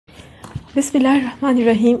بسم اللہ الرحمن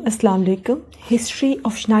الرحیم. السلام علیکم. History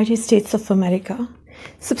of United States of America.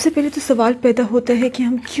 سب سے پہلے تو سوال پیدا ہوتا ہے کہ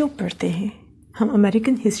ہم کیوں پڑھتے ہیں؟ ہم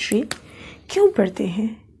امریکن ہسٹری کیوں پڑھتے ہیں؟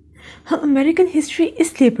 ہم امریکن ہسٹری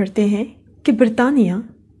اس لیے پڑھتے ہیں کہ برطانیہ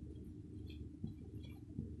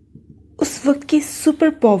اس وقت کی سپر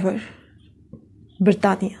پاور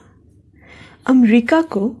برطانیہ امریکہ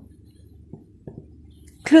کو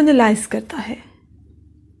کلونلائز کرتا ہے.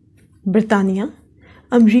 برطانیہ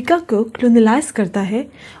امریکہ کو کلونلائز کرتا ہے،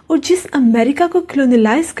 اور جس امریکہ کو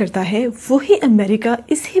کلونلائز کرتا ہے وہی امریکہ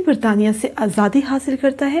اسی برطانیہ سے آزادی حاصل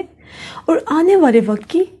کرتا ہے اور آنے والے وقت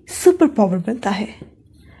کی سپر پاور بنتا ہے.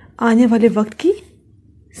 آنے والے وقت کی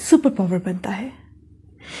سپر پاور بنتا ہے.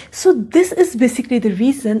 So this is basically the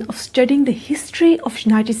reason of studying the history of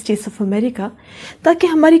United States of America، تاکہ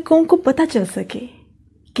ہماری قوم کو پتہ چل سکے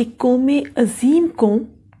کہ قوم عظیم قوم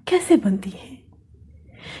کیسے بنتی ہے،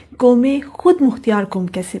 قوم خود مختار قوم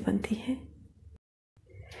کیسے بنتی ہے.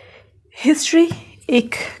 ہسٹری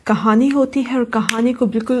ایک کہانی ہوتی ہے، اور کہانی کو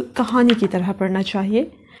بالکل کہانی کی طرح پڑھنا چاہیے.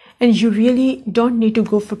 And you really don't need to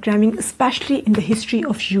go for کرامنگ، especially in the history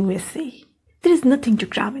of USA. There is nothing to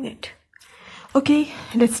کرام in it. Okay,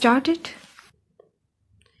 let's start it.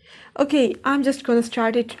 Okay, I'm just going to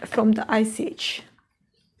start it from the Ice Age.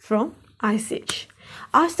 From Ice Age.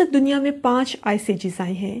 آج تک دنیا میں 5 ice edges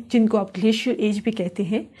آئے ہیں جن کو آپ گلیشیئر ایج بھی کہتے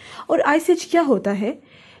ہیں. اور آئس ایج کیا ہوتا ہے؟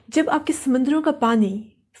 جب آپ کے سمندروں کا پانی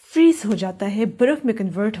فریز ہو جاتا ہے، برف میں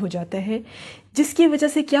کنورٹ ہو جاتا ہے، جس کی وجہ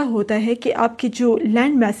سے کیا ہوتا ہے کہ آپ کے جو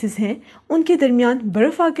لینڈ میسز ہیں ان کے درمیان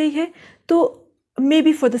برف آ گئی ہے. تو may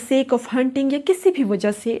be for the sake of hunting یا کسی بھی وجہ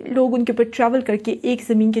سے لوگ ان کے اوپر ٹریول کر کے ایک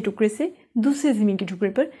زمین کے ٹکڑے سے دوسرے زمین کے ٹکڑے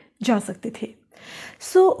پر جا سکتے تھے.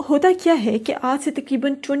 سو ہوتا کیا ہے کہ آج سے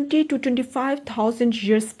تقریباً 20 to 25,000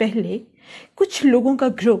 ایئرس پہلے کچھ لوگوں کا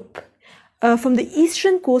group from the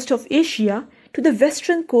eastern cost of Asia to the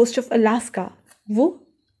western cost of Alaska وہ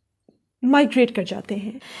مائگریٹ کر جاتے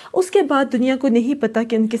ہیں. اس کے بعد دنیا کو نہیں پتہ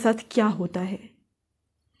کہ ان کے ساتھ کیا ہوتا ہے.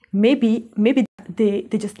 Maybe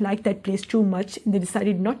they just liked that place too much and they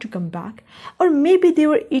decided not to come back, or maybe they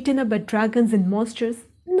were eaten up by dragons and monsters.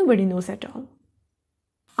 Nobody knows at all.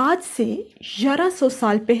 آج سے 1100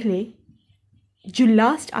 سال پہلے جو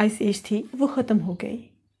لاسٹ آئس ایج تھی وہ ختم ہو گئی.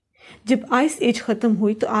 جب آئس ایج ختم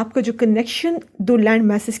ہوئی تو آپ کا جو کنیکشن 2 لینڈ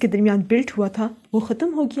میسز کے درمیان بلٹ ہوا تھا وہ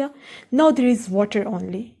ختم ہو گیا. Now there is water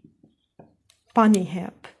only. پانی ہے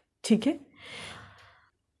اب. ٹھیک ہے.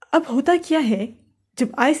 اب ہوتا کیا ہے، جب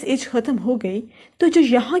آئس ایج ختم ہو گئی تو جو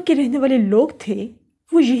یہاں کے رہنے والے لوگ تھے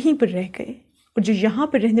وہ یہیں پر رہ گئے، اور جو یہاں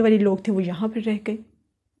پر رہنے والے لوگ تھے وہ یہاں پر رہ گئے.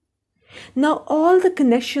 Now all the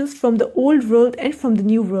connections from the old world and from the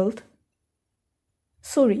new world,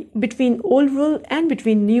 between old world and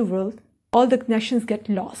between new world, all the connections get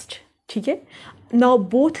lost. ٹھیک ہے. Now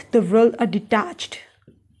both the world are detached.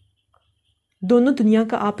 دونوں دنیا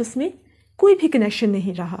کا آپس میں کوئی بھی connection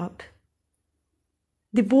نہیں رہا اب.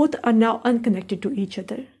 They both are now unconnected to each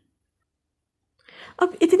other.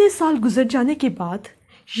 اب اتنے سال گزر جانے کے بعد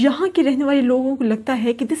یہاں کے رہنے والے لوگوں کو لگتا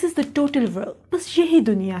ہے کہ this is the total world، بس یہی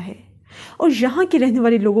دنیا ہے. اور یہاں کے رہنے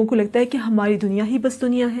والے لوگوں کو لگتا ہے کہ ہماری دنیا ہی بس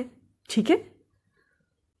دنیا ہے. ٹھیک ہے.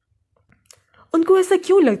 ان کو ایسا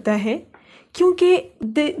کیوں لگتا ہے؟ کیونکہ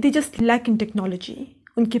they just lack in technology.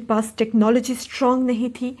 ان کے پاس ٹیکنالوجی اسٹرانگ نہیں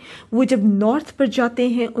تھی. وہ جب نارتھ پر جاتے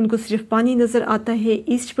ہیں ان کو صرف پانی نظر آتا ہے،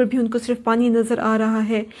 ایسٹ پر بھی ان کو صرف پانی نظر آ رہا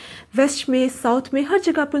ہے، ویسٹ میں، ساؤتھ میں، ہر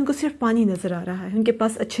جگہ پر ان کو صرف پانی نظر آ رہا ہے. ان کے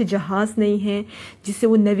پاس اچھے جہاز نہیں ہیں جس سے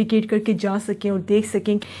وہ نیویگیٹ کر کے جا سکیں اور دیکھ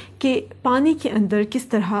سکیں کہ پانی کے اندر کس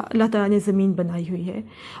طرح اللہ تعالیٰ نے زمین بنائی ہوئی ہے.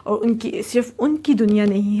 اور ان کی صرف ان کی دنیا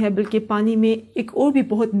نہیں ہے بلکہ پانی میں ایک اور بھی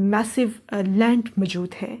بہت میسو لینڈ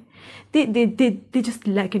موجود ہے. they just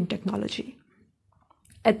lack in technology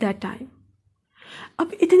at that time.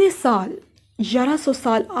 اب اتنے سال 1100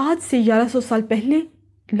 سال، آج سے 1100 سال پہلے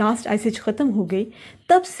لاسٹ آئس ایج ختم ہو گئی،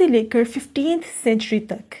 تب سے لے کر 15th century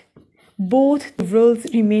تک both the worlds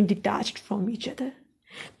remain detached from each other.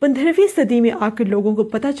 15ویں صدی میں آ کر لوگوں کو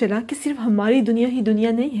پتہ چلا کہ صرف ہماری دنیا ہی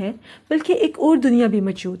دنیا نہیں ہے بلکہ ایک اور دنیا بھی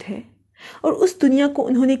موجود ہے. اور اس دنیا کو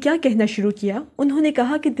انہوں نے کیا کہنا شروع کیا؟ انہوں نے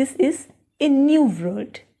کہا کہ this is a new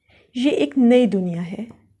world. یہ ایک نئی دنیا ہے،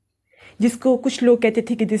 جس کو کچھ لوگ کہتے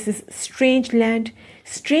تھے کہ دس از اسٹرینج لینڈ.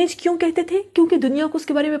 اسٹرینج کیوں کہتے تھے؟ کیونکہ دنیا کو اس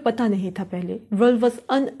کے بارے میں پتہ نہیں تھا پہلے. World was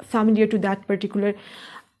unfamiliar to that particular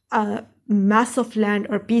mass of land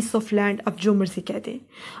اور پیس آف لینڈ، اب جو مرضی کہہ دیں.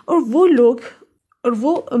 اور وہ لوگ اور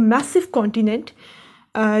وہ میسو کانٹیننٹ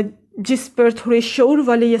جس پر تھوڑے شعور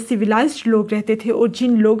والے یا سویلائزڈ لوگ رہتے تھے، اور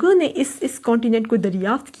جن لوگوں نے اس کانٹیننٹ کو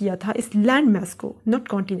دریافت کیا تھا، اس لینڈ میس کو، ناٹ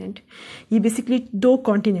کانٹیننٹ، یہ بیسکلی 2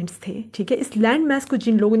 کانٹیننٹس تھے. ٹھیک ہے. اس لینڈ میس کو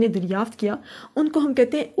جن لوگوں نے دریافت کیا ان کو ہم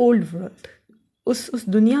کہتے ہیں اولڈ ورلڈ. उस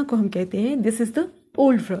दुनिया को हम कहते हैं this is the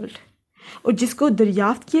old world, और जिसको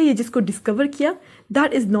दरियाफ्त किया या जिसको डिस्कवर किया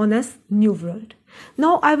that is known as new world.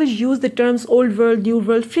 Now I will use the terms old world new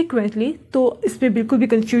world frequently, तो इसमें बिल्कुल भी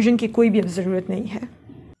कन्फ्यूजन की कोई भी अब ज़रूरत नहीं है.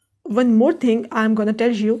 One more thing I am gonna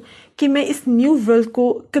tell you कि मैं इस न्यू वर्ल्ड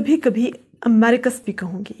को कभी कभी अमेरिकस भी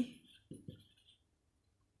कहूँगी.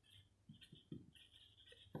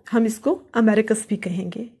 हम इसको अमेरिकस भी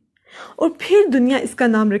कहेंगे, और फिर दुनिया इसका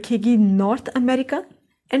नाम रखेगी north America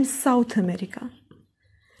and south America.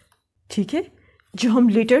 ठीक है, जो हम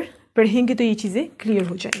लेटर पढ़ेंगे तो ये चीज़ें क्लियर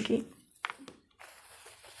हो जाएंगी.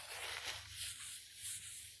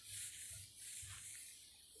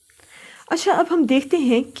 अच्छा, अब हम देखते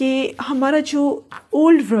हैं कि हमारा जो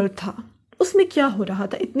ओल्ड वर्ल्ड था उसमें क्या हो रहा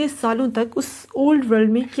था. इतने सालों तक उस ओल्ड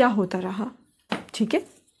वर्ल्ड में क्या होता रहा. ठीक है,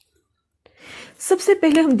 सबसे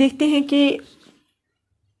पहले हम देखते हैं कि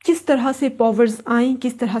किस तरह से पावर्स आई,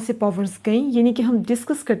 किस तरह से पावर्स गईं, यानी कि हम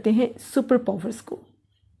डिस्कस करते हैं सुपर पावर्स को.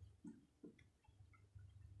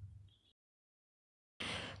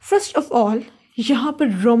 फर्स्ट ऑफ ऑल, यहाँ पर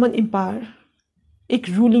रोमन एम्पायर एक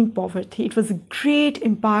रूलिंग पावर थी. It was a great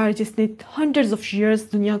empire जिसने हंड्रेड्स ऑफ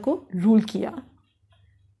ईयर्स दुनिया को रूल किया.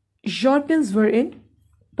 Europeans were in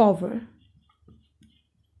power.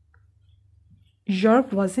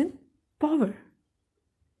 Europe was in power.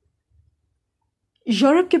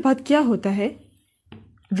 Europe के बाद क्या होता है,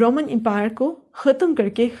 रोमन एम्पायर को ख़त्म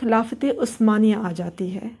करके खिलाफत उस्मानिया आ जाती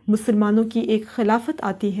है. मुसलमानों की एक खिलाफत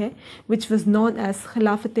आती है विच वॉज नॉन एज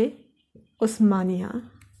खिलाफत उस्मानिया.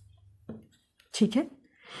 ठीक है,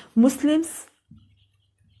 मुस्लिम्स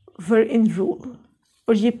वर इन रूल,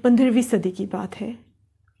 और ये 15वीं सदी की बात है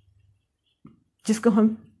जिसको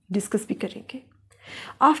हम डिस्कस भी करेंगे.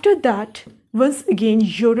 After that once again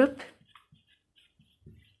Europe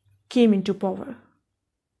came into power.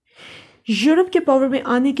 Europe के पावर में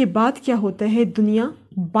आने के बाद क्या होता है, दुनिया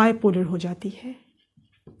बायपोलर हो जाती है.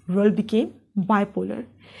 World became bipolar.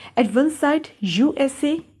 Eight one side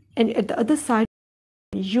USA and at the other side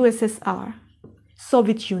USSR,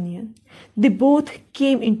 Soviet union. They both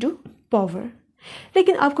came into power.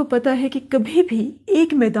 लेकिन आपको पता है कि कभी भी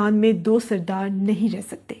एक मैदान में दो सरदार नहीं रह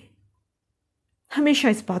सकते. हमेशा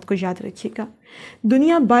इस बात को याद रखिएगा.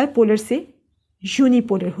 दुनिया बायपोलर से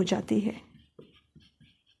यूनिपोलर हो जाती है.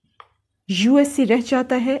 यूएसए रह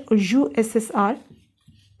जाता है और यूएसएसआर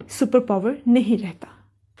सुपर पावर नहीं रहता.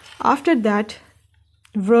 After that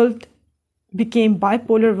world became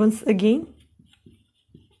bipolar once again.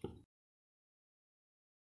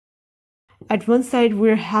 At one side we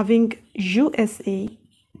are having USA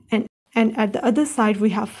and at the other side we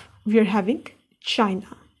are having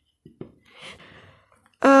China.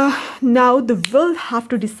 Now the world have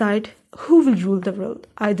to decide who will rule the world,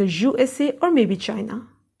 either USA or maybe China.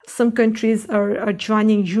 Some countries are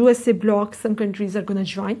joining USA bloc, some countries are going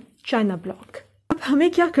to join China bloc. अब हमें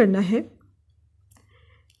क्या करना है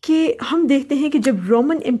कि हम देखते हैं कि जब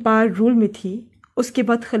रोमन एम्पायर रूल में थी उसके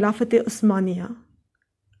बाद खिलाफत उस्मानिया,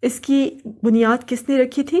 इसकी बुनियाद किसने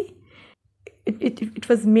रखी थी. It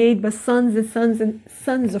was made by sons and sons and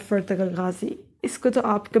sons of Ertugrul गाजी. इसको तो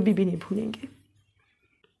आप कभी भी नहीं भूलेंगे.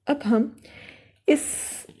 अब हम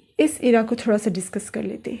इस एरा को थोड़ा सा डिस्कस कर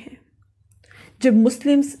लेते हैं. जब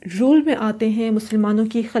मुस्लिम्स रूल में आते हैं, मुसलमानों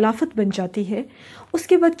की खिलाफत बन जाती है,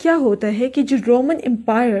 उसके बाद क्या होता है कि जो रोमन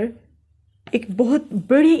एम्पायर एक बहुत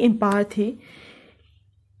बड़ी एम्पायर थी,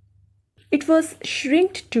 it was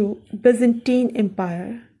shrinked to Byzantine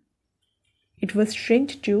Empire. It was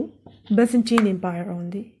shrinked to Byzantine Empire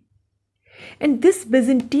only. And this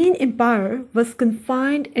Byzantine Empire was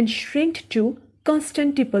confined and shrinked to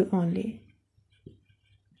Constantinople only.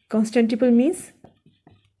 Constantinople means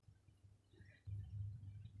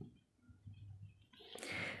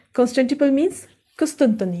Constantinople.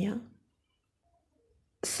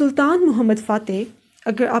 सुल्तान मोहम्मद फ़ातेह,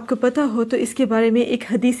 अगर आपको पता हो तो इसके बारे में एक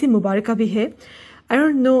हदीस मुबारका भी है. I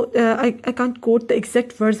don't know, I can't coat the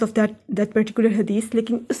exact words of that particular हदीस,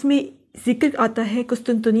 लेकिन उसमें ज़िक्र आता है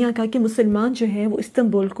कुस्तुनतुनिया का कि मुसलमान जो हैं वो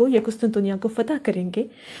इस्तांबुल को या कुस्तुनतुनिया को फ़तह करेंगे.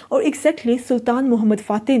 और एग्जैक्टली सुल्तान मोहम्मद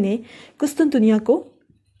फ़ातेह ने कुस्तुनतुनिया को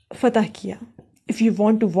फ़तह किया. If you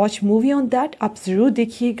want to watch movie on that, आप ज़रूर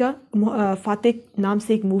देखिएगा. फ़ातेह नाम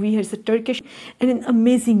से एक मूवी है, it's a Turkish and an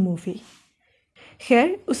amazing movie.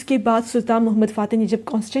 खैर, उसके बाद सुल्तान मोहम्मद फ़ातेह ने जब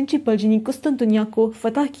कॉन्स्टेंटिनोपल यानी कुस्तुनतुनिया को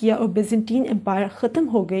फ़तह किया और बिज़ेंटीन एम्पायर ख़त्म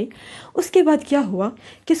हो गई, उसके बाद क्या हुआ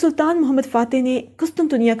कि सुल्तान मोहम्मद फ़ातेह ने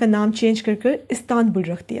कुस्तुनतुनिया का नाम चेंज कर इस्तांबुल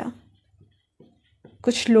रख दिया.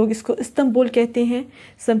 कुछ लोग इसको इस्तांबुल कहते हैं.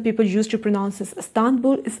 Some people use to pronounce इस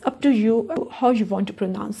Istanbul. Is up to you how you want to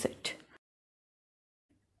pronounce it.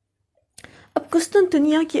 अब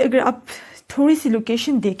कुस्तुनतुनिया की अगर आप थोड़ी सी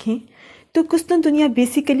लोकेशन देखें तो कुस्तुनतुनिया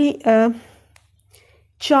बेसिकली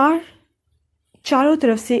चारों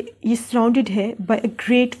तरफ से ये सराउंडेड है bye a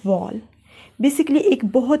great wall. Basically एक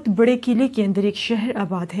बहुत बड़े किले के अंदर एक शहर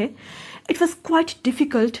आबाद है। It was quite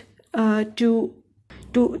difficult to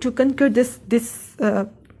conquer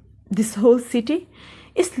this whole city,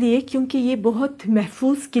 इसलिए क्योंकि ये बहुत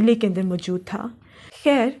महफूज किले के अंदर मौजूद था।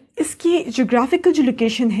 खैर, इसकी जोग्राफिकल जो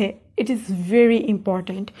लोकेशन है it is very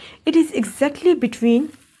important. It is exactly between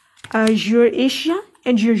your Asia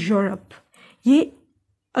and your Europe. ये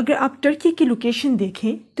अगर आप टर्की की लोकेशन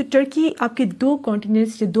देखें तो टर्की आपके दो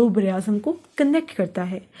कॉन्टिनेंट्स या दो बराज़म को कनेक्ट करता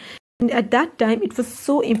है। And at that time it was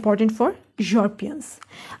so important for Europeans.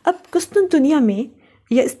 अब कुस्तुनतुनिया में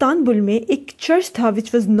या इस्तांबुल में एक चर्च था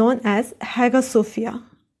विच वाज नोन एज हैगा Sophia.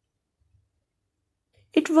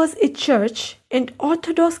 It was a church and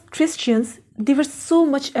Orthodox Christians they were so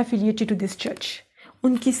much affiliated to this church.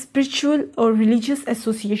 उनकी spiritual और religious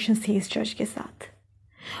association थी इस चर्च के साथ,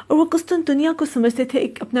 और वो कुस्तुनतुनिया को समझते थे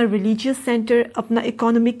एक अपना रिलीजियस सेंटर, अपना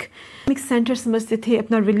इकोनॉमिक सेंटर समझते थे,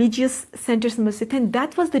 अपना रिलीजियस सेंटर समझते थे। And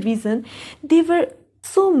that was the reason they were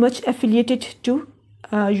so much affiliated to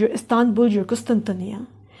your Istanbul, your कुस्तुनतुनिया।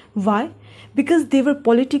 Y? Because they were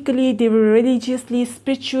politically, they were religiously,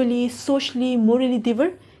 spiritually, socially, morally, they were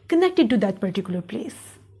connected to that particular place.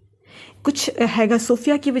 कुछ हैगा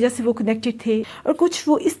Sophia की वजह से वो connected थे, और कुछ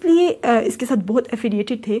वो इसलिए इसके साथ बहुत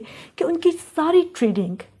एफिलिएटेड थे कि उनकी सारी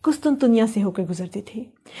ट्रेडिंग कुस्तुनतुनिया से होकर गुजरती थी।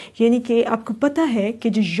 यानी कि आपको पता है कि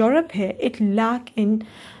जो यूरोप है it lack in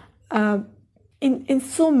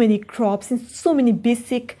so many crops, in so many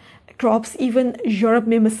basic crops. Even Europe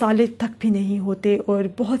में मसाले तक भी नहीं होते, और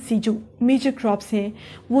बहुत सी जो मेजर क्रॉप्स हैं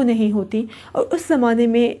वो नहीं होती। और उस ज़माने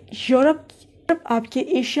में यूरोप आपके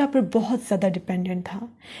एशिया पर बहुत ज़्यादा डिपेंडेंट था।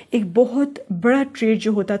 एक बहुत बड़ा ट्रेड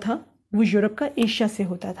जो होता था वो यूरोप का एशिया से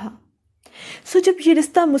होता था। सो जब ये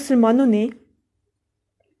रिश्ता मुसलमानों ने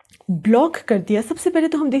ब्लॉक कर दिया, सबसे पहले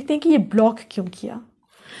तो हम देखते हैं कि ये ब्लॉक क्यों किया।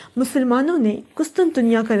 मुसलमानों ने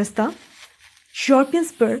कुस्तुनतुनिया का रास्ता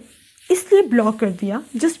यूरोपियंस पर इसलिए ब्लॉक कर दिया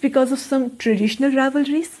just because of some traditional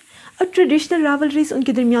rivalries. और ट्रेडिशनल राइवलरीज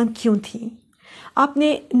उनके दरमियान क्यों थी?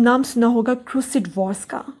 आपने नाम सुना होगा क्रूसेड वॉर्स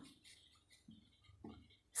का,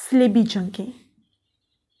 स्लेबी जंगें।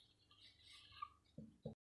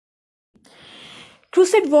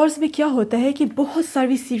 क्रूसेड वॉर्स में क्या होता है कि बहुत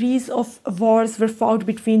सारी series of Wars were fought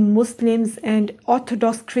between Muslims and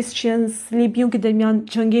Orthodox Christians. स्लेबियों के दरमियान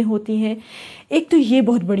जंगें होती हैं। एक तो ये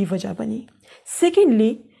बहुत बड़ी वजह बनी।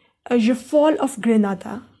 सेकेंडली योर फॉल ऑफ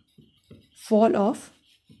ग्रेनादा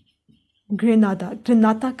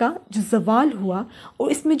का जो जवाल हुआ,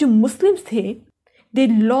 और इसमें जो मुस्लिम्स थे they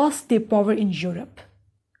lost their power in Europe.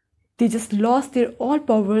 They just lost their all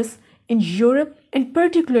powers in Europe and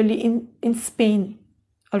particularly in Spain.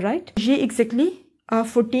 All right? ये exactly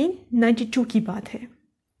 1492 की बात है।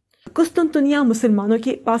 कुस्तुनतुनिया मुसलमानों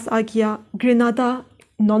के पास आ गया, ग्रेनादा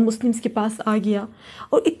नॉन मुस्लिम्स के पास आ गया,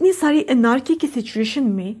 और इतनी सारी एनार्की की सिचुएशन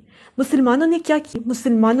में मुसलमानों ने क्या किया?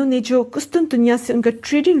 मुसलमानों ने जो कुस्तुनतुनिया से उनका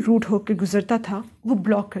ट्रेडिंग रूट होकर गुजरता था वो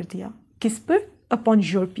ब्लॉक कर दिया। किस पर? अपॉन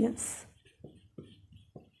यूरोपियंस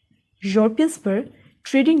पर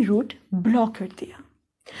ट्रेडिंग रूट ब्लॉक कर दिया।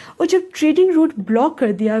 और जब ट्रेडिंग रूट ब्लॉक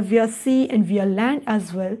कर दिया विया सी एंड विया लैंड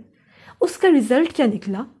एज वेल, उसका रिज़ल्ट क्या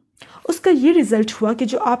निकला? उसका ये रिज़ल्ट हुआ कि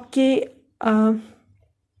जो आपके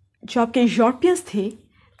यूरोपियंस थे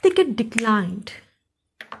they get declined.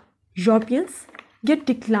 Europeans gate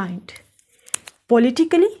declined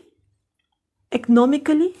politically,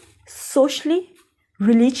 economically, socially,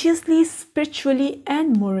 religiously, spiritually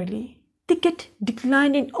and morally. They get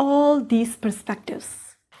declined in all these perspectives.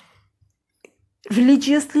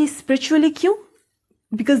 Religiously, spiritually क्यों?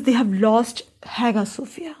 Because they have lost Hagia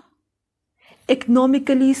Sophia.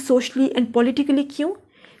 Economically, socially and politically क्यों?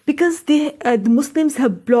 Because the Muslims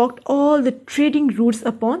have blocked all the trading routes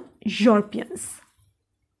upon Europeans.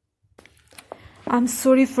 I'm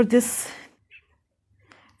sorry for this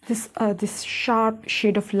sharp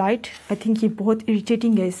shade of light. I think ये बहुत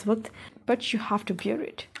irritating है इस वक्त, but you have to bear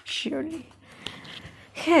it, surely.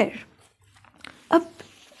 खैर, अब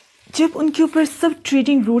जब उनके ऊपर सब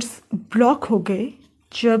ट्रेडिंग रूट्स ब्लॉक हो गए,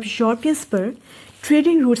 जब यूरोपियंस पर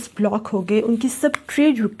ट्रेडिंग रूट्स ब्लॉक हो गए, उनकी सब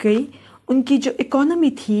ट्रेड रुक गई, उनकी जो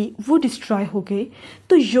इकोनॉमी थी वो डिस्ट्रॉय हो गई,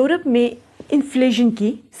 तो यूरोप में इन्फ्लेशन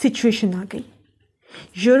की सिचुएशन आ गई।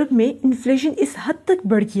 यूरोप में इन्फ्लेशन इस हद तक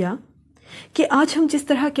बढ़ गया कि आज हम जिस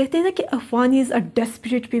तरह कहते हैं ना कि अफगानीज आर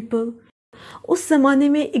डेस्परेट पीपल, उस ज़माने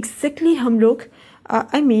में एग्जैक्टली हम लोग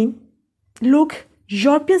लोग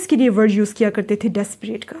यूरोपियंस के लिए वर्ड यूज़ किया करते थे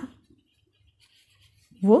डेस्परेट का।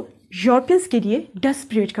 वो यूरोपियंस के लिए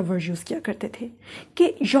डेस्परेट का वर्ड यूज़ किया करते थे कि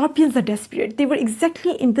Europeans are desperate, they were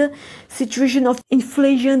exactly in the situation of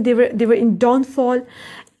inflation, they were in downfall.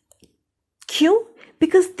 क्यों?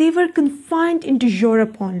 Because they were confined in to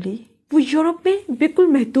Europe only. वो यूरोप में बिल्कुल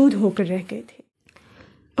महदूद होकर रह गए थे.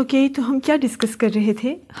 ओके, तो हम क्या डिस्कस कर रहे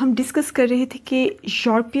थे? हम डिस्कस कर रहे थे कि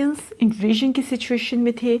यूरोपियंस इन्वेजन की सिचुएशन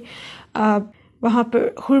में थे, वहाँ पर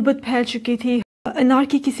गुर्बत फैल चुकी थी,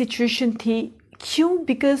 अनार्की की सिचुएशन थी. क्यों?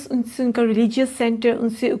 बिकॉज उनसे उनका रिलीजियस सेंटर,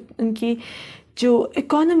 उनसे उनकी जो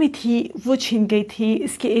इकोनॉमी थी वो छीन गई थी.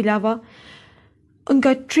 इसके अलावा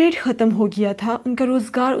उनका ट्रेड ख़त्म हो गया था, उनका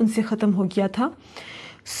रोज़गार उनसे ख़त्म हो गया था.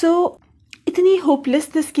 सो इतनी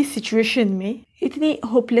होपलेसनेस की सिचुएशन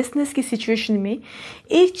में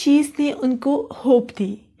एक चीज़ ने उनको hope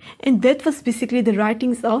the, and that was basically the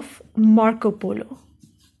writings of Marco Polo.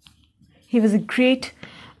 He was a great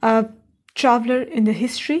traveller in the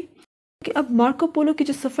history. कि अब मार्को पोलो के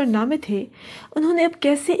जो सफ़रनामे थे, उन्होंने अब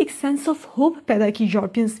कैसे एक सेंस ऑफ होप पैदा की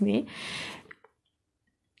यूरोपियंस में.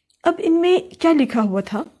 अब इनमें क्या लिखा हुआ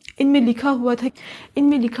था? इनमें लिखा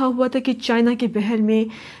हुआ था कि चाइना के महल में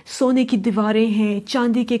सोने की दीवारें हैं,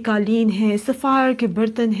 चांदी के कालीन हैं, सफ़ायर के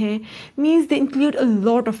बर्तन हैं. Means they include a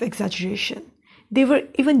lot of exaggeration. They were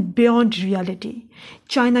even beyond reality.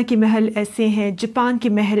 China के महल ऐसे हैं, जापान के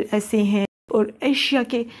महल ऐसे हैं, और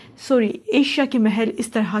एशिया के महल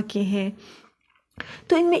इस तरह के हैं.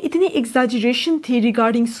 तो इनमें इतनी एग्जैजरेशन थी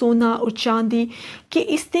रिगार्डिंग सोना और चांदी कि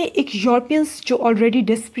इसने एक यूरोपियंस जो ऑलरेडी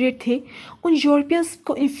डेस्परेट थे, उन यूरोपियंस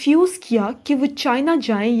को इन्फ्यूज़ किया कि वो चाइना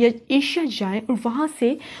जाएं या एशिया जाएं और वहाँ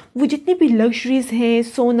से वो जितनी भी लग्जरीज़ हैं,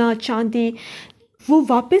 सोना चांदी, वो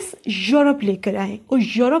वापस यूरोप लेकर आएँ और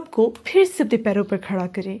यूरोप को फिर से अपने पैरों पर खड़ा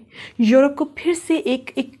करें, यूरोप को फिर से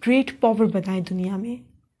एक ग्रेट पावर बनाएं दुनिया में.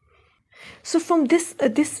 So from this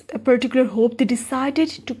particular hope, they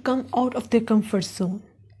decided to come out of their comfort zone.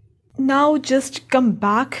 Now just come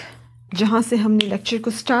back जहाँ से हमने लेक्चर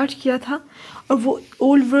को स्टार्ट किया था, और वो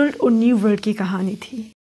ओल्ड वर्ल्ड और न्यू वर्ल्ड की कहानी थी.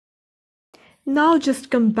 Now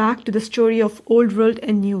just come back to the story of old world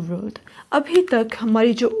and new world. अभी तक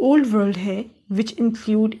हमारी जो ओल्ड वर्ल्ड है, which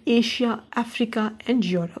include Asia, Africa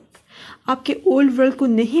and Europe. आपके ओल्ड वर्ल्ड को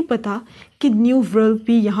नहीं पता कि न्यू वर्ल्ड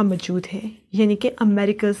भी यहाँ मौजूद है, यानी कि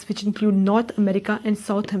America's which include north America and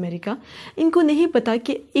south America. इनको नहीं पता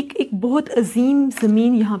कि एक बहुत अजीम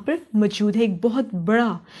ज़मीन यहाँ पर मौजूद है, एक बहुत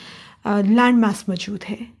बड़ा लैंड मास मौजूद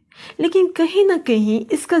है. लेकिन कहीं ना कहीं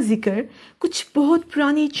इसका ज़िक्र कुछ बहुत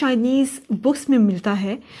पुरानी चाइनीज़ बुक्स में मिलता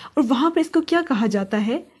है, और वहाँ पर इसको क्या कहा जाता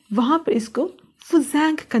है? वहाँ पर इसको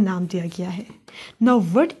फुज़ैंग का नाम दिया गया है. Now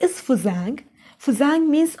what is फुज़ैंग? फुज़ैंग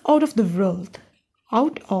means out of the world.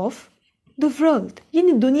 Out of the world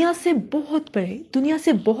यानी दुनिया से बहुत परे, दुनिया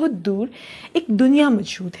से बहुत दूर एक दुनिया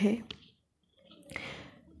मौजूद है.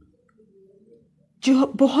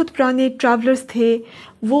 जो बहुत पुराने ट्रैवलर्स थे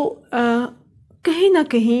वो कहीं ना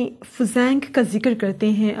कहीं फुज़ैंग का जिक्र करते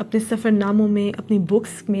हैं अपने सफ़रनामों में, अपनी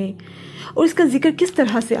बुक्स में. और इसका जिक्र किस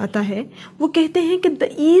तरह से आता है? वो कहते हैं कि the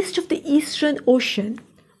east of the eastern ocean.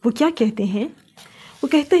 वो क्या कहते हैं? वो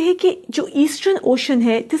कहते हैं कि जो ईस्टर्न ओशन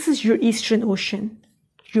है, this is your eastern ocean.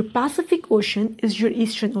 Your Pacific Ocean is your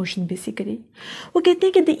Eastern Ocean basically. वो कहते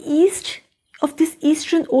हैं कि the east of this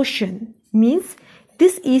Eastern Ocean means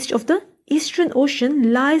this east of the Eastern Ocean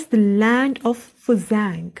lies the land of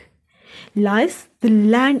Fuzang. Lies the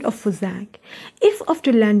land of Fuzang. If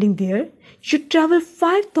after landing there you travel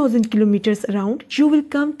 5,000 kilometers around, you will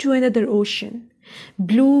come to another ocean.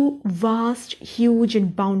 Blue, vast, huge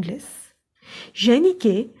and boundless. यानी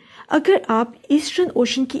कि अगर आप eastern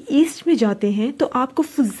ocean की east में जाते हैं तो आपको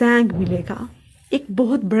फुज़ैंग मिलेगा, एक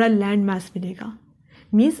बहुत बड़ा लैंड मास मिलेगा.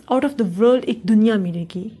 Means out of the world एक दुनिया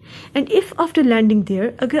मिलेगी. And if after landing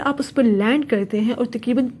there, अगर आप उस पर लैंड करते हैं और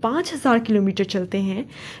तकरीबन 5,000 किलोमीटर चलते हैं,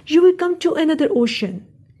 you will come to another ocean,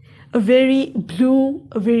 a very blue,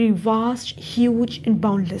 a very vast, huge and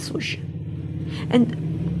boundless ocean.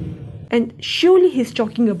 And surely he is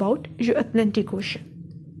talking about your Atlantic ocean.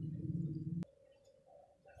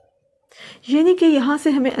 यानी कि यहाँ से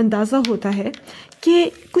हमें अंदाज़ा होता है कि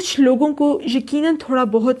कुछ लोगों को यकीनन थोड़ा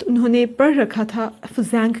बहुत उन्होंने पढ़ रखा था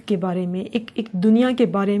फुज़ैंग के बारे में, एक दुनिया के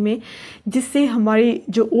बारे में जिससे हमारी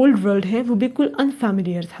जो ओल्ड वर्ल्ड है वो बिल्कुल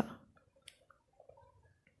अनफैमिलियर था.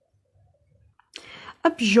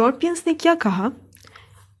 अब यूरोपियंस ने क्या कहा?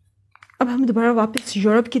 अब हम दोबारा वापस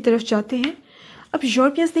यूरोप की तरफ जाते हैं. अब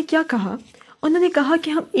यूरोपियंस ने क्या कहा? उन्होंने कहा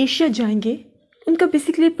कि हम एशिया जाएंगे. उनका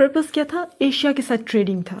बेसिकली पर्पस क्या था? एशिया के साथ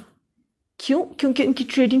ट्रेडिंग था. क्यों? क्योंकि उनकी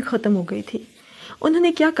ट्रेडिंग ख़त्म हो गई थी.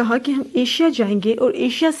 उन्होंने क्या कहा कि हम एशिया जाएंगे और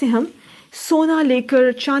एशिया से हम सोना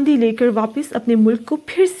लेकर, चांदी लेकर वापस अपने मुल्क को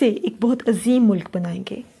फिर से एक बहुत अजीम मुल्क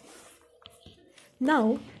बनाएंगे.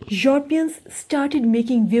 Now, Europeans started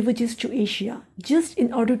making voyages to Asia just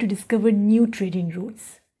in order to discover new trading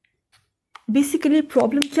routes. Basically,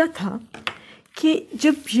 problem क्या था कि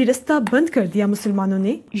जब ये रास्ता बंद कर दिया मुसलमानों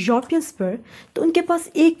ने यूरोपियंस पर, तो उनके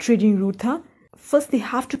पास एक ट्रेडिंग रूट था. First, they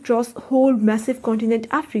have to cross whole massive continent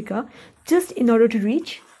Africa just in order to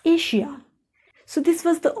reach Asia. So this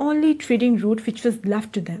was the only trading route which was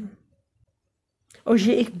left to them. اور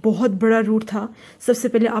یہ ایک بہت بڑا روٹ تھا. سب سے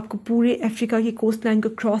پہلے آپ کو پورے افریقہ کی کوسٹ لائن کو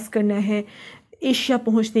کراس کرنا ہے ایشیا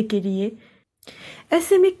پہنچنے کے لیے.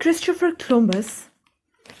 ایسے میں کرسٹوفر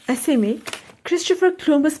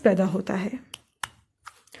کولمبس پیدا ہوتا ہے.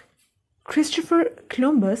 Christopher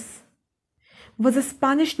Columbus was a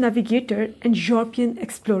Spanish navigator and European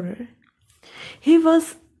explorer. He was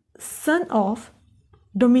son of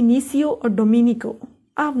Dominicio or Dominico.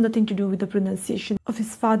 I have nothing to do with the pronunciation of his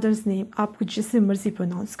father's name. آپ کو جس سے مرضی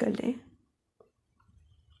pronounce کر لیں.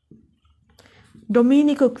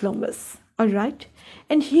 Dominico Columbus, alright?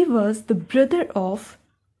 And he was the brother of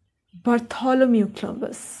Bartholomew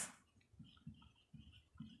Columbus.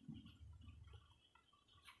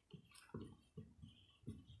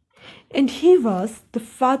 And he was the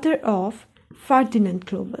father of Ferdinand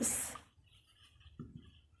Columbus.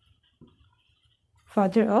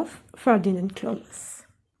 Father of Ferdinand Columbus.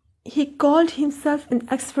 He called himself an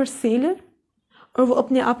expert sailor, اور وہ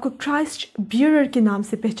اپنے آپ کو کرائسٹ بیئرر کے نام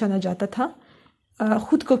سے پہچانا جاتا تھا,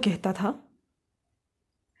 خود کو کہتا تھا.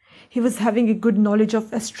 He was having a good knowledge of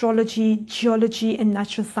astrology, geology and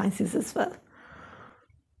natural sciences as well.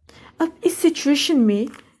 اب اس سچویشن میں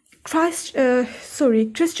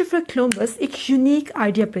کرسٹوفر کولمبس ایک یونیک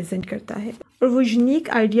آئیڈیا پریزنٹ کرتا ہے. اور وہ یونیک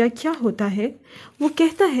آئیڈیا کیا ہوتا ہے؟ وہ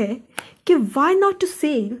کہتا ہے کہ Y not to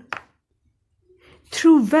sell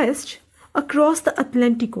through waste across the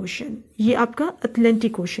Atlantic ocean. یہ آپ کا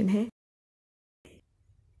اٹلانٹک اوشن ہے.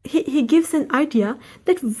 He gives an idea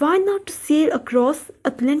that why not to sail across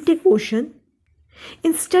Atlantic Ocean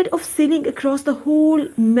instead of sailing across the whole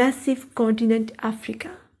massive continent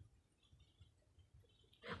Africa.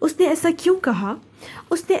 اس نے ایسا کیوں کہا؟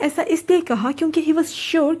 اس نے ایسا اس لیے کہا کیونکہ he was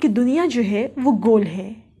sure کہ دنیا جو ہے وہ گول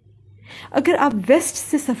ہے. اگر آپ ویسٹ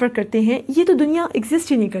سے سفر کرتے ہیں, یہ تو دنیا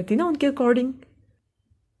ایگزسٹ ہی نہیں کرتی نا ان کے اکارڈنگ.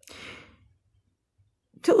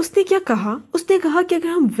 تو اس نے کیا کہا؟ اس نے کہا کہ اگر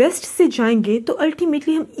ہم ویسٹ سے جائیں گے تو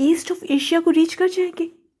الٹیمیٹلی ہم ایسٹ آف ایشیا کو ریچ کر جائیں گے,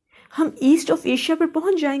 ہم ایسٹ آف ایشیا پر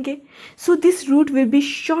پہنچ جائیں گے. سو دس route will be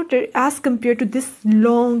shorter as compare to this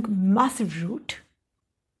long Meesho route.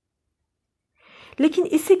 لیکن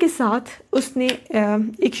اسی کے ساتھ اس نے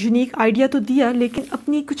ایک یونیک آئیڈیا تو دیا, لیکن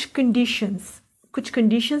اپنی کچھ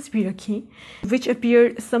کنڈیشنز بھی رکھیں which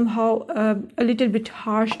appeared somehow a little bit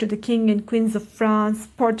harsh to the king and queens of France,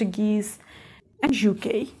 Portuguese and UK.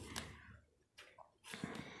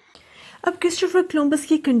 اب کرسٹوفر کولمبس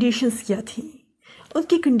کی کنڈیشنز کیا تھیں؟ ان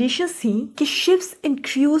کی کنڈیشنز تھیں کہ ships and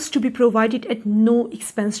crews to be provided at no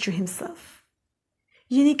expense to himself.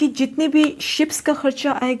 یعنی کہ جتنے بھی شپس کا خرچہ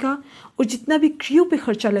آئے گا اور جتنا بھی کریو پہ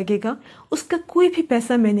خرچہ لگے گا اس کا کوئی بھی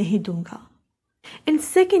پیسہ میں نہیں دوں گا. And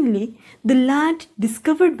secondly the land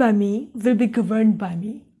discovered by me will be governed by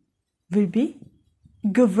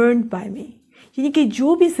me. یعنی کہ جو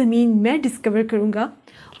بھی زمین میں ڈسکور کروں گا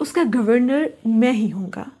اس کا گورنر میں ہی ہوں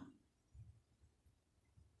گا.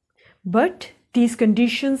 But these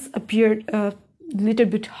conditions appeared a little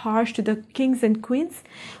bit harsh to the kings and queens.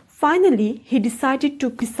 Finally, he decided to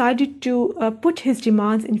put his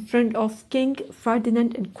demands in front of King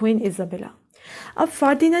Ferdinand and Queen Isabella. اب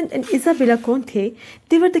فردینانڈ اینڈ ایزابیلا کون تھے؟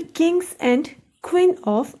 they were the kings and queen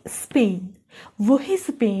of Spain. وہی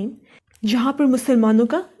Spain جہاں پر مسلمانوں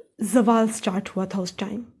کا زوال start ہوا تھا اس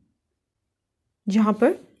ٹائم, جہاں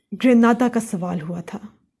پر گرینادا کا سوال ہوا تھا.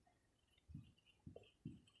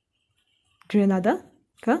 گرینادا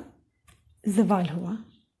کا زوال ہوا.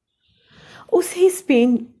 اسی اسپین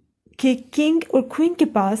کے کنگ اور کوئین کے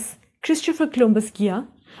پاس کرسٹوفر کولمبس گیا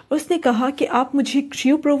اور اس نے کہا کہ آپ مجھے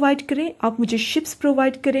کریو پرووائڈ کریں, آپ مجھے شپس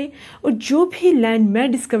پرووائڈ کریں, اور جو بھی لینڈ میں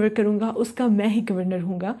ڈسکور کروں گا اس کا میں ہی گورنر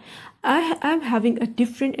ہوں گا. I am having a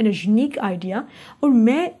different and a unique idea, اور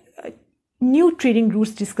میں نیو ٹریڈنگ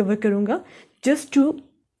روٹس ڈسکور کروں گا جسٹ ٹو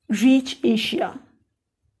ریچ ایشیا.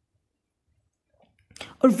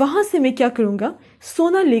 اور وہاں سے میں کیا کروں گا؟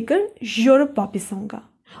 سونا لے کر یورپ واپس آؤں گا,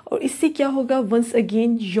 اور اس سے کیا ہوگا؟ ونس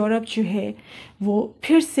اگین یورپ جو ہے وہ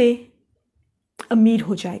پھر سے امیر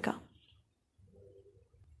ہو جائے گا.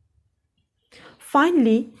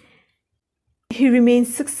 Finally, he remained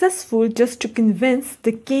successful just to convince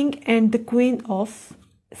the king and the queen of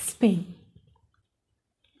Spain.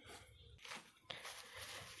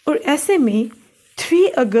 اور ایسے میں 3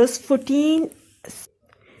 اگست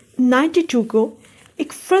 1492 کو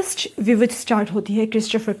एक फर्स्ट विजिट स्टार्ट होती है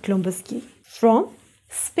क्रिस्टोफर कोलंबस की फ्रॉम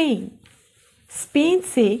स्पेन। स्पेन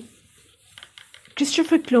से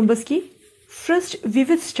क्रिस्टोफर कोलंबस की फर्स्ट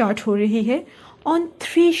विजिट स्टार्ट हो रही है ऑन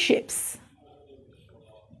 3 ships।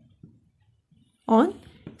 ऑन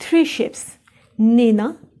 3 ships, नेना,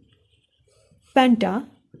 पेंटा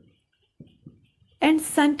and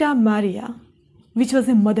Santa Maria, which was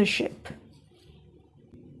a mothership.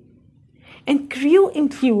 And crew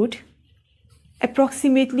include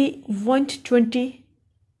approximately 120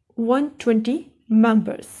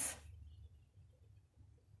 members.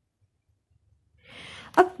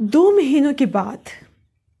 अब 2 महीनों के बाद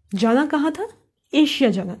जाना कहाँ था? एशिया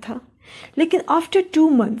जाना था। लेकिन आफ्टर 2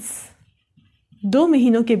 months, 2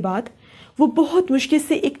 महीनों के बाद वो बहुत मुश्किल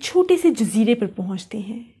से एक छोटे से जजीरे पर पहुंचते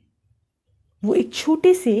हैं। वो एक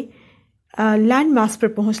छोटे से लैंड मास पर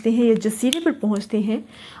पहुंचते हैं या जजीरे पर पहुंचते हैं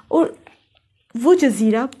और वो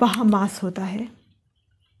जजीरा बहामास होता है।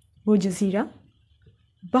 वो जजीरा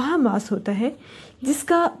बहामास होता है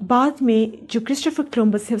जिसका बाद में जो क्रिस्टोफर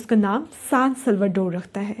कोलंबस है उसका नाम सान सल्वाडोर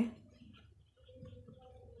रखता है।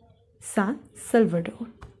 सान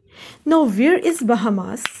Salvador. Now where is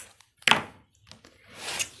Bahamas?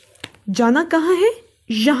 जाना कहाँ है?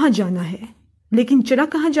 यहाँ जाना है, लेकिन चला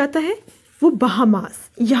कहाँ जाता है? वो बहामास।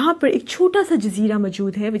 यहाँ पर एक छोटा सा जजीरा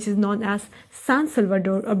मौजूद है विच इज़ नॉन एज सान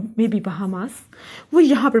सल्वाडोर और मे बी बहामास। वो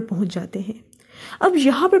यहाँ पर पहुँच जाते हैं। अब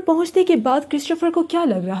यहाँ पर पहुँचने के बाद क्रिस्टोफर को क्या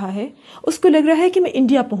लग रहा है? उसको लग रहा है कि मैं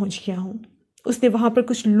इंडिया पहुँच गया हूँ। उसने वहाँ पर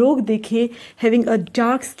कुछ लोग देखे having a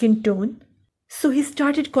dark skin tone, so he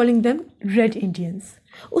started calling them red Indians.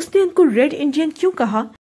 उसने उनको रेड इंडियन क्यों कहा?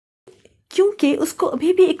 क्योंकि उसको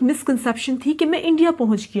अभी भी एक मिसकंसेप्शन थी कि मैं इंडिया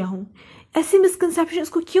पहुँच गया हूँ। ऐसी मिसकंसेप्शन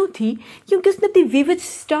उसको क्यों थी? क्योंकि उसने अपनी विजिट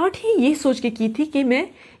स्टार्ट ही ये सोच के की थी कि मैं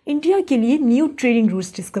इंडिया के लिए न्यू ट्रेडिंग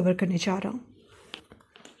रूट्स डिस्कवर करने जा रहा हूँ।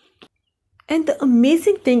 And the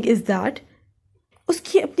amazing thing is that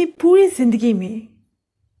उसकी अपनी पूरी ज़िंदगी में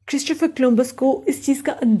क्रिस्टोफर कोलंबस को इस चीज़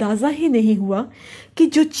का अंदाज़ा ही नहीं हुआ कि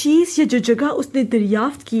जो चीज़ या जो जगह उसने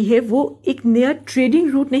दरियाफ्त की है वो एक नया ट्रेडिंग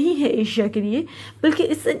रूट नहीं है एशिया के लिए, बल्कि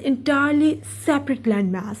it's an entirely separate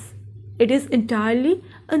land mass. It is entirely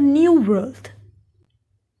a new world.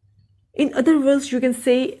 In other words, you can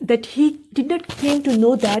say that he did not came to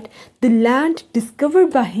know that the land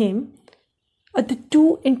discovered by him are the 2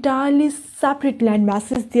 entirely separate land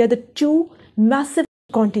masses. They are the 2 massive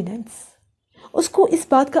continents. उसको इस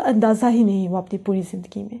बात का अंदाज़ा ही नहीं हुआ अपनी पूरी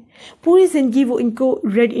ज़िंदगी में। पूरी ज़िंदगी वो इनको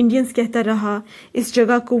रेड इंडियंस कहता रहा, इस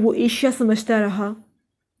जगह को वो एशिया समझता रहा।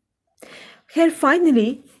 खैर फाइनली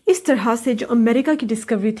इस तरह से जो अमेरिका की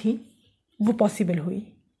डिस्कवरी थी वो पॉसिबल हुई।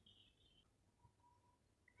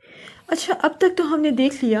 अच्छा, अब तक तो हमने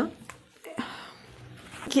देख लिया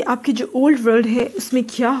कि आपकी जो ओल्ड वर्ल्ड है उसमें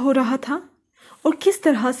क्या हो रहा था और किस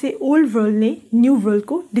तरह से ओल्ड वर्ल्ड ने न्यू वर्ल्ड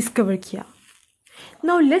को डिस्कवर किया।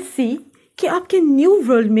 नाउ लेट्स सी कि आपके न्यू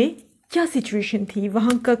वर्ल्ड में क्या सिचुएशन थी,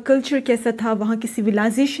 वहाँ का कल्चर कैसा था, वहाँ की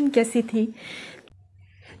सिविलाइजेशन कैसी थी।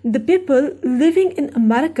 The people living in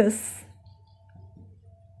अमेरिकस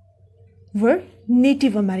were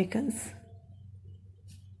native Americans.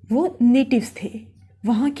 वो नेटिव्स थे,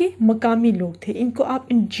 वहाँ के मकामी लोग थे। इनको आप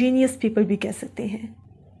इंजीनियस पीपल भी कह सकते हैं।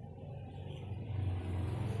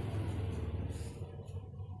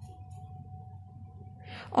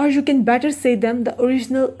 और यू कैन बेटर से them the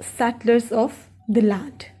original settlers of the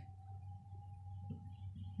land.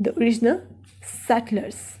 The original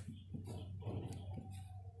settlers.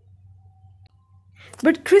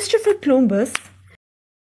 But Christopher Columbus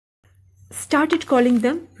started calling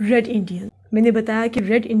them red Indian. मैंने बताया कि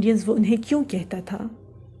रेड इंडियंस वो उन्हें क्यों कहता था।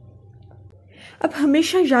 अब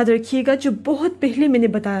हमेशा याद रखिएगा जो बहुत पहले मैंने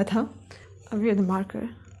बताया था, अभी द मार्कर,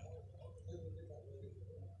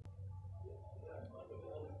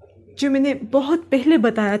 जो मैंने बहुत पहले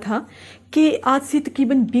बताया था कि आज से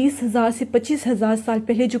तकरीबन 20,000 से 25,000 साल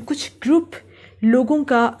पहले जो कुछ ग्रुप लोगों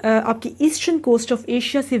का आपकी ईस्टर्न कोस्ट ऑफ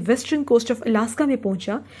एशिया से वेस्टर्न कोस्ट ऑफ अलास्का में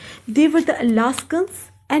पहुंचा, दे were the अलास्कन्स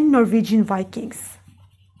and Norwegian Vikings.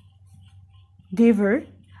 They were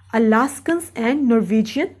Alaskans and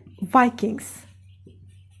Norwegian Vikings.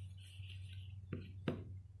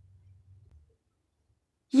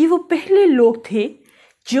 ये वो पहले लोग थे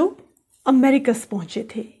जो अमेरिकस पहुंचे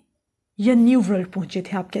थे या न्यू वर्ल्ड पहुंचे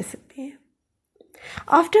थे, आप कह सकते हैं।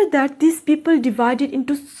 After that, these people divided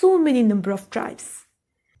into so many number of tribes.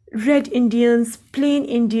 Red Indians,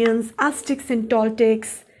 Plain Indians, Aztecs and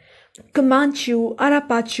Toltecs, Comanche,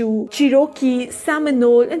 Arapacho, Cherokee,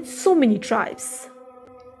 Seminole, and so many tribes.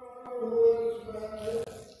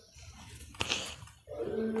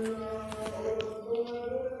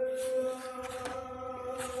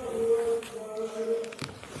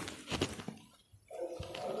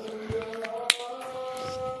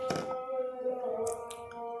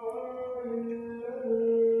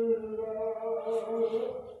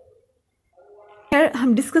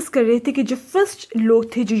 हम डिस्कस कर रहे थे कि जो फर्स्ट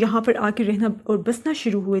लोग थे जो यहाँ पर आके रहना और बसना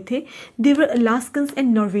शुरू हुए थे, दे वर अलास्कन्स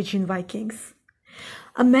एंड नॉर्वेजियन वाइकिंग्स।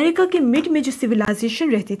 अमेरिका के मिड में जो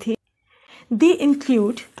सिविलाइजेशन रहते थे, they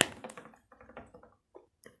include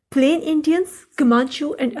plane Indians,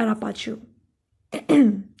 कमांचू and अरापाचू।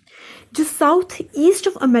 जो साउथ ईस्ट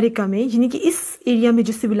ऑफ अमेरिका में, यानी कि इस एरिया में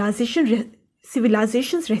जो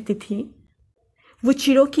सिविलाइजेशंस रहती थी, वो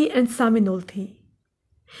चिरोकी एंड सामिनोल थी।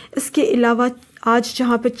 इसके अलावा आज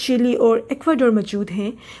जहाँ पर चिली और इक्वाडोर मौजूद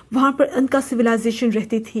हैं, वहाँ पर उनका सिविलाइजेशन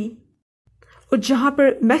रहती थी। और जहाँ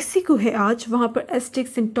पर मैक्सिको है आज, वहाँ पर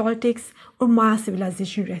एस्टेक्स एंड टॉल्टेक्स और माया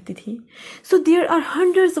सिविलाइजेशन रहती थी। So there are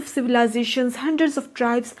hundreds of civilisations, hundreds of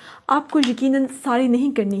tribes. आपको यकीनन सारी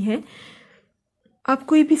नहीं करनी है, आप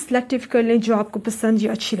कोई भी सिलेक्टिव कर लें जो आपको पसंद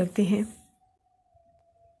या अच्छी लगते हैं।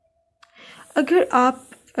 अगर आप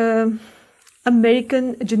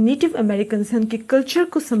अमेरिकन जो नेटिव अमेरिकन्स हैं उनके कल्चर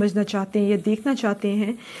को समझना चाहते हैं या देखना चाहते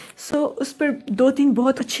हैं, सो उस पर 2-3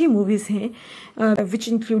 बहुत अच्छी मूवीज़ हैं, which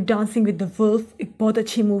include dancing with the wolf, एक बहुत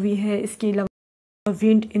अच्छी मूवी है। इसके अलावा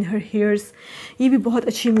विंड इन हर हेयर्स, ये भी बहुत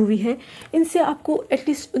अच्छी मूवी है। इनसे आपको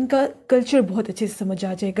एटलीस्ट उनका कल्चर बहुत अच्छे से समझ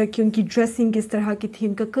आ जाएगा कि उनकी ड्रेसिंग किस तरह की थी,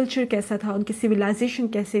 उनका कल्चर कैसा था, उनकी सिविलाइजेशन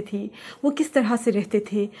कैसे थी, वो किस तरह से रहते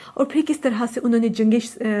थे, और फिर किस तरह से उन्होंने जंगें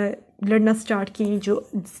लड़ना स्टार्ट की। जो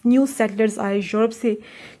न्यू सेटलर्स आए, यूरोप से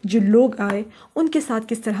जो लोग आए, उनके साथ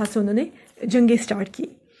किस तरह से उन्होंने जंगें स्टार्ट की।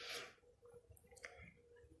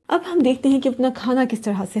 अब हम देखते हैं कि अपना खाना किस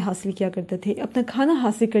तरह से हासिल किया करते थे। अपना खाना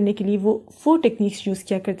हासिल करने के लिए वो 4 टेक्निक्स यूज़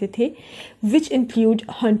किया करते थे, which include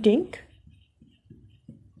hunting,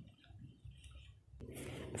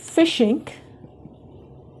 fishing,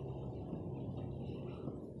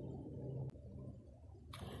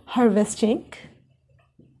 harvesting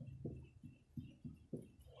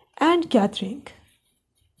and gathering.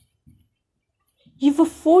 ये वो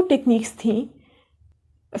 4 टेक्निक्स थी।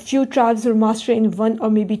 A few tribes were mastering in 1 or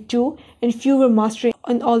maybe 2, and few were mastering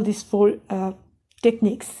on all these 4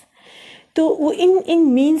 techniques. तो वो इन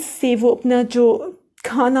मीन्स से वो अपना जो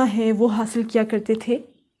खाना है वो हासिल किया करते थे।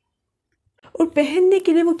 और पहनने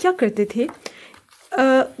के लिए वो क्या करते थे,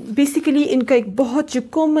 बेसिकली इनका एक बहुत जो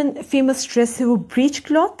कॉमन फेमस ड्रेस है वो breach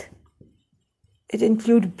cloth, it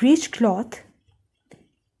include breach cloth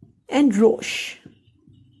and Rosh.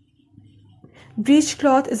 Breech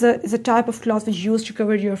cloth is a type of cloth which is used to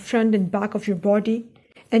cover your front and back of your body,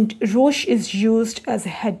 and rosh is used as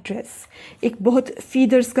a headdress. एक बहुत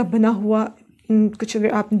feathers का बना हुआ, कुछ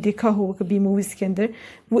अगर आपने देखा हो कभी मूवीज़ के अंदर,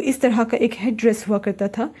 वो इस तरह का एक हेड ड्रेस हुआ करता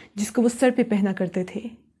था जिसको वो सर पे पहना करते थे।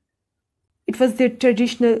 It was their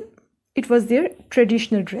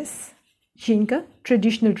traditional dress. ये इनका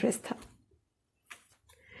ट्रेडिशनल ड्रेस था।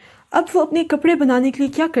 अब वो अपने कपड़े बनाने के लिए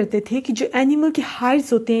क्या करते थे कि जो एनिमल की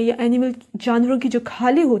हाइड्स होते हैं या एनिमल जानवरों की जो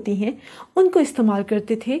खालें होती हैं उनको इस्तेमाल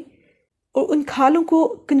करते थे, और उन खालों को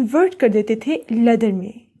कन्वर्ट कर देते थे लेदर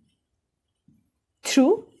में थ्रू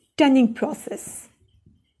टैनिंग प्रोसेस।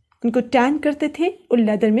 उनको टैन करते थे और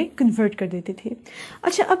लेदर में कन्वर्ट कर देते थे।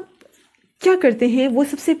 अच्छा, अब क्या करते हैं, वो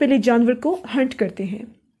सबसे पहले जानवर को हंट करते हैं।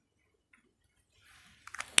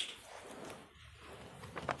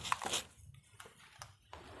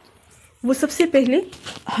 वो सबसे पहले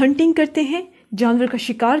हंटिंग करते हैं, जानवर का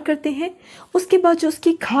शिकार करते हैं। उसके बाद जो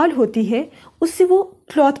उसकी खाल होती है उससे वो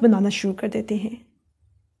क्लॉथ बनाना शुरू कर देते हैं।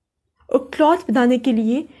 और क्लॉथ बनाने के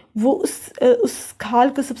लिए वो उस खाल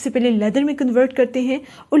को सबसे पहले लेदर में कन्वर्ट करते हैं,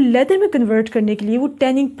 और लेदर में कन्वर्ट करने के लिए वो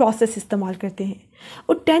टैनिंग प्रोसेस इस्तेमाल करते हैं।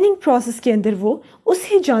 और टैनिंग प्रोसेस के अंदर वो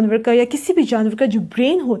उसी जानवर का या किसी भी जानवर का जो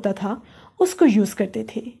ब्रेन होता था उसको यूज़ करते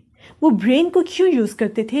थे। वो ब्रेन को क्यों यूज़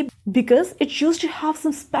करते थे? Because it used to have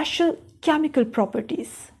some special chemical properties.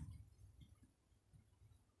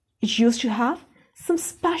 It used to have some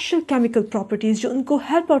special chemical properties जो उनको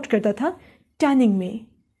हेल्प आउट करता था टैनिंग में,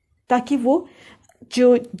 ताकि वो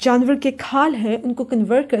जो जानवर के खाल है उनको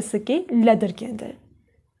कन्वर्ट कर सके लेदर के अंदर।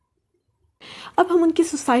 अब हम उनकी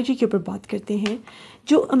सोसाइटी के ऊपर बात करते हैं।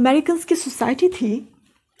 जो अमेरिकन्स की सोसाइटी थी,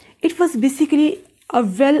 it was basically a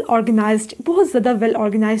well organised, बहुत ज़्यादा वेल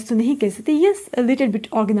ऑर्गेनाइज्ड तो नहीं कह सकते, yes a little bit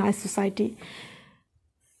organised society.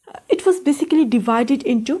 It was basically divided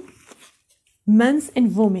into men's and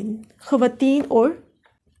women.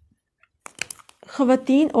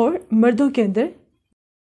 ख़वातीन और मर्दों के अंदर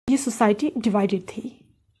ये सोसाइटी डिवाइडेड थी,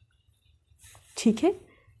 ठीक है।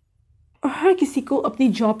 और हर किसी को अपनी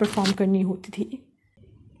जॉब परफॉर्म करनी होती थी।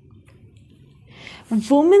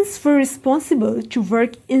 Women were responsible to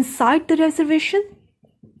work inside the reservation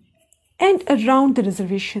and around the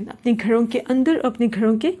reservation. अपने घरों के अंदर, अपने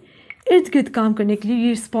घरों के इर्द गिर्द काम करने के लिए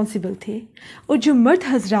रिस्पॉन्सिबल थे। और जो मर्द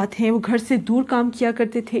हजरात हैं वो घर से दूर काम किया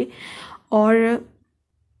करते थे, और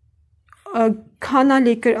खाना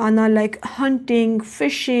लेकर आना, लाइक हंटिंग,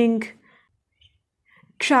 फिशिंग,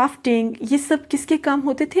 क्राफ्टिंग, ये सब किसके काम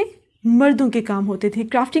होते थे? मर्दों के काम होते थे.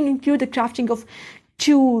 Crafting include the crafting of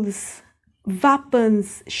tools,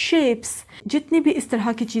 weapons, ships, जितनी भी इस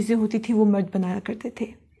तरह की चीज़ें होती थी वो मर्द बनाया करते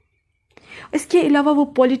थे. इसके अलावा वो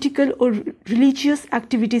पॉलिटिकल और रिलीजियस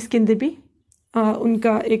एक्टिविटीज़ के अंदर भी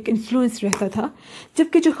उनका एक इन्फ्लुएंस रहता था.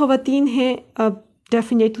 जबकि जो ख़वातीन हैं,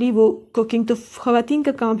 डेफिनेटली वो कुकिंग तो ख़वातीन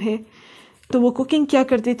का काम है, तो वो कुकिंग क्या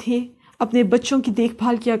करते थे, अपने बच्चों की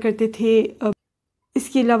देखभाल किया करते थे.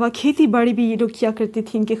 इसके अलावा खेती बाड़ी भी ये लोग किया करते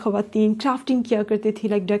थे. इनके ख़वातीन क्राफ्टिंग किया करते थे,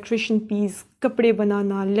 लाइक डेकोरेशन पीस, कपड़े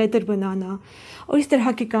बनाना, लेदर बनाना, और इस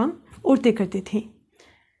तरह के काम औरतें करते थे.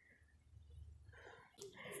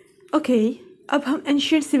 ओके, अब हम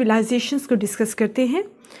एंशिएंट सिविलाइजेशंस को डिस्कस करते हैं.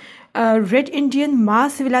 Red Indian, Maya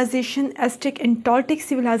civilisation, asterisk and Toltec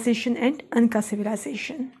civilisation and Anka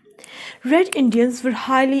civilisation. Red Indians were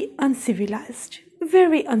highly uncivilized,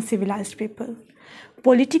 very uncivilized people.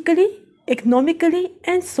 Politically, economically,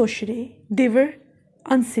 and socially, they were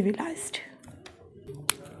uncivilized.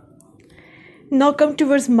 Now come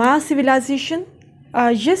towards Maya civilization.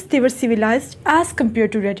 Yes, they were civilized as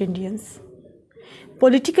compared to Red Indians.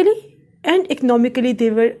 Politically and economically,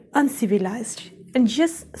 they were uncivilized. And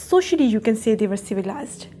yes, socially, you can say they were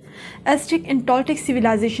civilized. Aztec and Toltec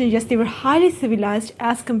civilization, yes, they were highly civilized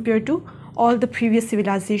as compared to all the previous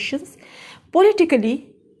civilizations. Politically,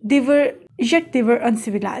 they were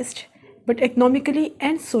uncivilized. But economically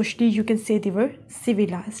and socially, you can say they were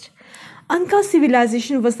civilized. Anka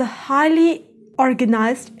civilization was the highly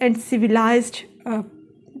organized and civilized,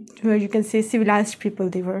 you can say civilized people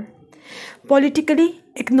they were. Politically,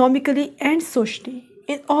 economically, and socially,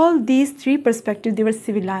 in all these three perspectives, they were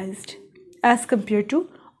civilized as compared to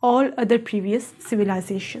all other previous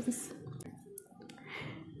civilizations.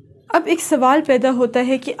 अब एक सवाल पैदा होता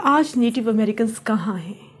है कि आज native Americans कहाँ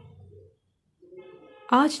हैं?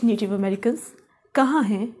 आज नेटिव अमेरिकन्स कहाँ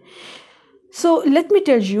हैं? So let me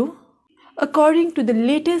tell you, according to the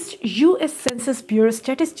latest US Census Bureau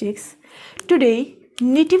statistics, today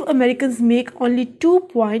Native Americans make only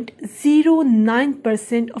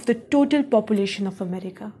 2.09% of the total population of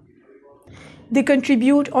America. They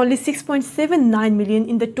contribute only 6.79 million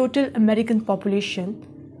in the total American population.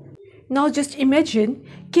 Now just imagine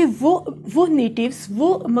कि वो natives,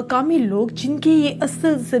 वो मकामी लोग जिनकी ये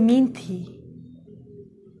असल ज़मीन थी,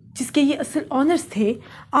 जिसके ये असल ऑनर्स थे,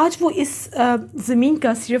 आज वो इस ज़मीन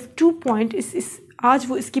का सिर्फ आज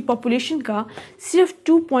वो इसकी पॉपुलेशन का सिर्फ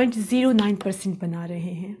 2.09% बना रहे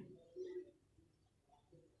हैं.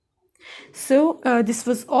 So this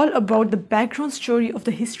was all about the background story of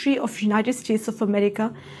the history of United States of America.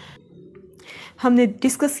 हमने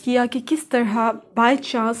डिस्कस किया कि किस तरह बाय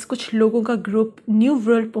चांस कुछ लोगों का ग्रुप न्यू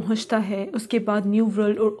वर्ल्ड पहुंचता है, उसके बाद न्यू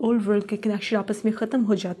वर्ल्ड और ओल्ड वर्ल्ड के कनेक्शन आपस में ख़त्म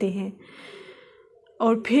हो जाते हैं,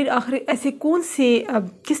 और फिर आखिर ऐसे कौन से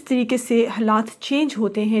किस तरीके से हालात चेंज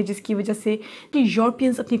होते हैं जिसकी वजह से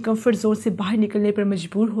यूरोपियंस अपनी कंफर्ट जोन से बाहर निकलने पर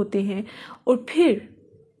मजबूर होते हैं, और फिर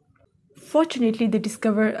फॉर्चुनेटली दे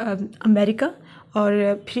डिस्कवर अमेरिका,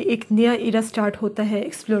 और फिर एक नया एरा स्टार्ट होता है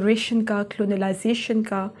एक्सप्लोरेशन का, कॉलोनाइजेशन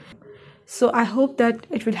का. सो I hope that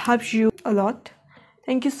it will help you a lot.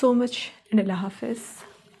 Thank you so much and अल्लाह हाफिज़.